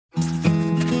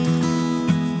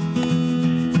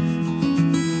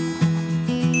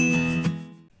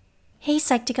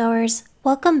Psych2Goers,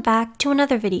 welcome back to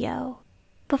another video.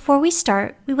 Before we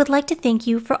start, we would like to thank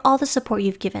you for all the support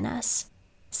you've given us.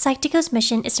 Psych2Go's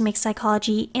mission is to make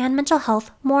psychology and mental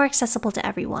health more accessible to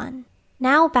everyone.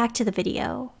 Now back to the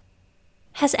video.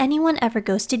 Has anyone ever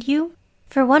ghosted you?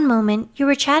 For one moment, you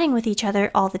were chatting with each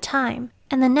other all the time,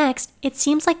 and the next, it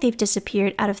seems like they've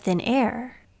disappeared out of thin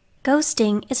air.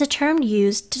 Ghosting is a term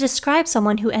used to describe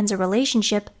someone who ends a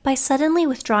relationship by suddenly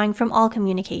withdrawing from all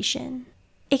communication.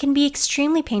 It can be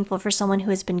extremely painful for someone who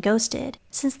has been ghosted,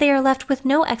 since they are left with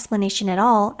no explanation at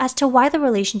all as to why the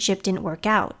relationship didn't work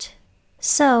out.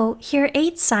 So, here are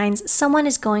 8 signs someone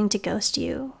is going to ghost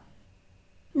you.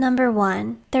 Number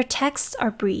 1. Their texts are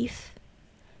brief.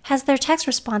 Has their text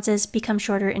responses become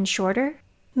shorter and shorter?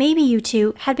 Maybe you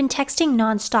two had been texting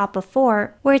non-stop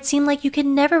before, where it seemed like you could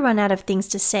never run out of things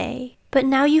to say, but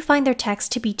now you find their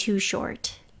text to be too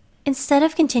short. Instead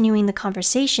of continuing the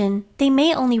conversation, they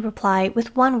may only reply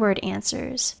with one-word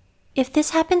answers. If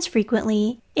this happens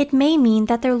frequently, it may mean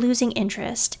that they're losing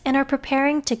interest and are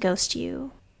preparing to ghost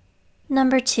you.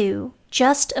 Number 2.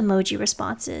 Just emoji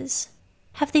responses.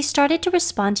 Have they started to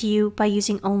respond to you by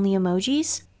using only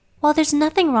emojis? While there's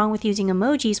nothing wrong with using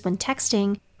emojis when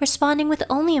texting, responding with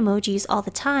only emojis all the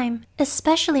time,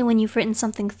 especially when you've written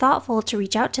something thoughtful to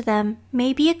reach out to them,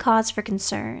 may be a cause for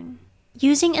concern.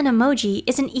 Using an emoji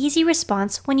is an easy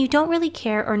response when you don't really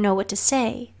care or know what to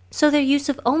say, so their use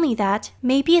of only that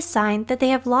may be a sign that they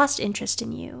have lost interest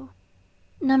in you.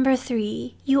 Number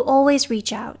 3. You always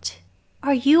reach out.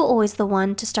 Are you always the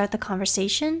one to start the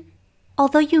conversation?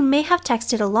 Although you may have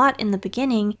texted a lot in the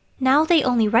beginning, now they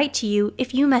only write to you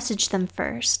if you message them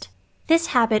first. This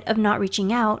habit of not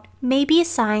reaching out may be a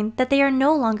sign that they are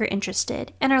no longer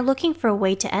interested and are looking for a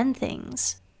way to end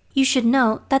things. You should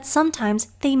note that sometimes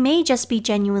they may just be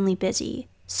genuinely busy,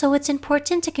 so it's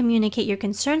important to communicate your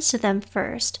concerns to them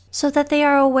first so that they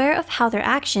are aware of how their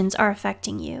actions are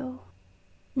affecting you.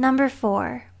 Number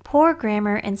 4. Poor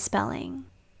grammar and spelling.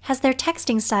 Has their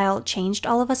texting style changed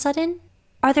all of a sudden?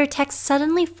 Are their texts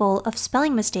suddenly full of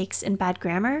spelling mistakes and bad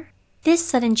grammar? This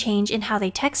sudden change in how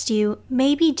they text you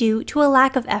may be due to a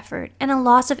lack of effort and a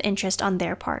loss of interest on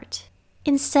their part.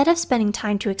 Instead of spending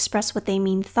time to express what they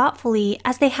mean thoughtfully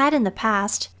as they had in the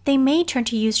past, they may turn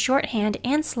to use shorthand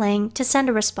and slang to send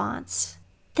a response.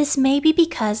 This may be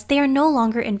because they are no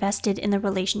longer invested in the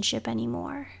relationship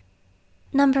anymore.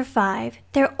 Number 5.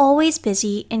 They're always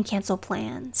busy and cancel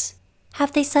plans.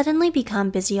 Have they suddenly become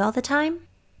busy all the time?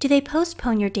 Do they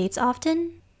postpone your dates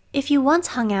often? If you once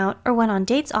hung out or went on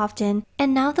dates often,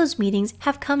 and now those meetings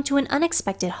have come to an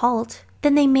unexpected halt,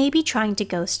 then they may be trying to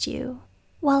ghost you.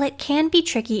 While it can be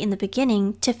tricky in the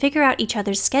beginning to figure out each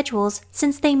other's schedules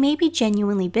since they may be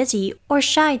genuinely busy or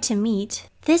shy to meet,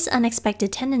 this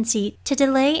unexpected tendency to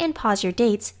delay and pause your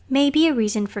dates may be a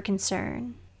reason for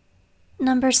concern.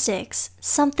 Number 6.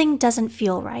 Something doesn't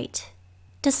feel right.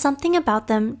 Does something about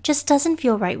them just doesn't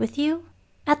feel right with you?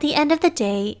 At the end of the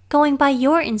day, going by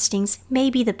your instincts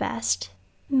may be the best.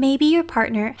 Maybe your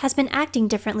partner has been acting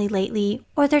differently lately,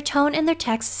 or their tone in their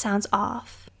text sounds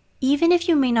off. Even if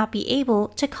you may not be able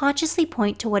to consciously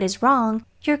point to what is wrong,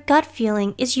 your gut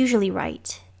feeling is usually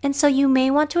right, and so you may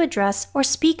want to address or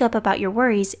speak up about your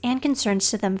worries and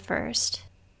concerns to them first.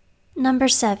 Number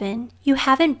 7. You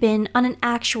haven't been on an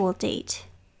actual date.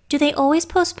 Do they always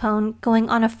postpone going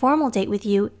on a formal date with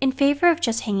you in favor of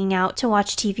just hanging out to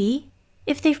watch TV?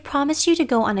 If they've promised you to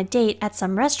go on a date at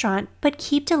some restaurant but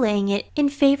keep delaying it in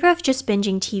favor of just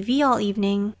binging TV all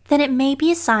evening, then it may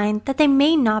be a sign that they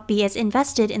may not be as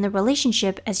invested in the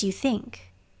relationship as you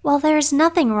think. While there is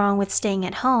nothing wrong with staying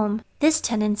at home, this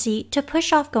tendency to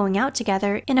push off going out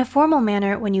together in a formal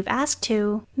manner when you've asked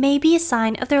to may be a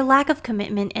sign of their lack of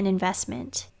commitment and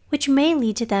investment, which may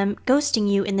lead to them ghosting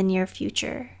you in the near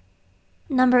future.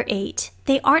 Number 8.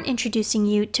 They aren't introducing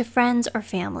you to friends or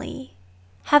family.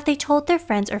 Have they told their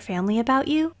friends or family about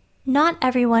you? Not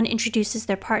everyone introduces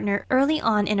their partner early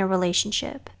on in a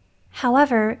relationship.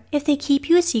 However, if they keep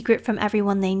you a secret from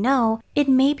everyone they know, it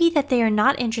may be that they are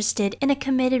not interested in a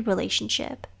committed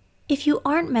relationship. If you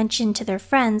aren't mentioned to their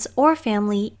friends or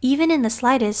family even in the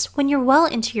slightest when you're well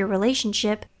into your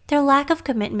relationship, their lack of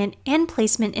commitment and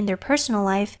placement in their personal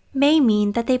life may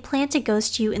mean that they plan to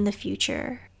ghost you in the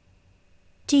future.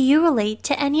 Do you relate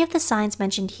to any of the signs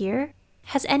mentioned here?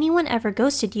 Has anyone ever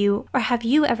ghosted you, or have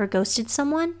you ever ghosted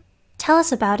someone? Tell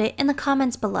us about it in the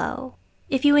comments below.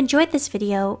 If you enjoyed this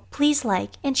video, please like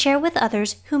and share with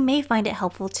others who may find it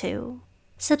helpful too.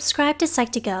 Subscribe to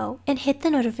Psych2Go and hit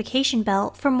the notification bell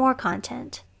for more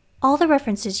content. All the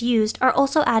references used are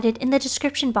also added in the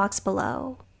description box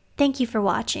below. Thank you for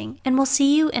watching, and we'll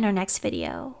see you in our next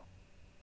video.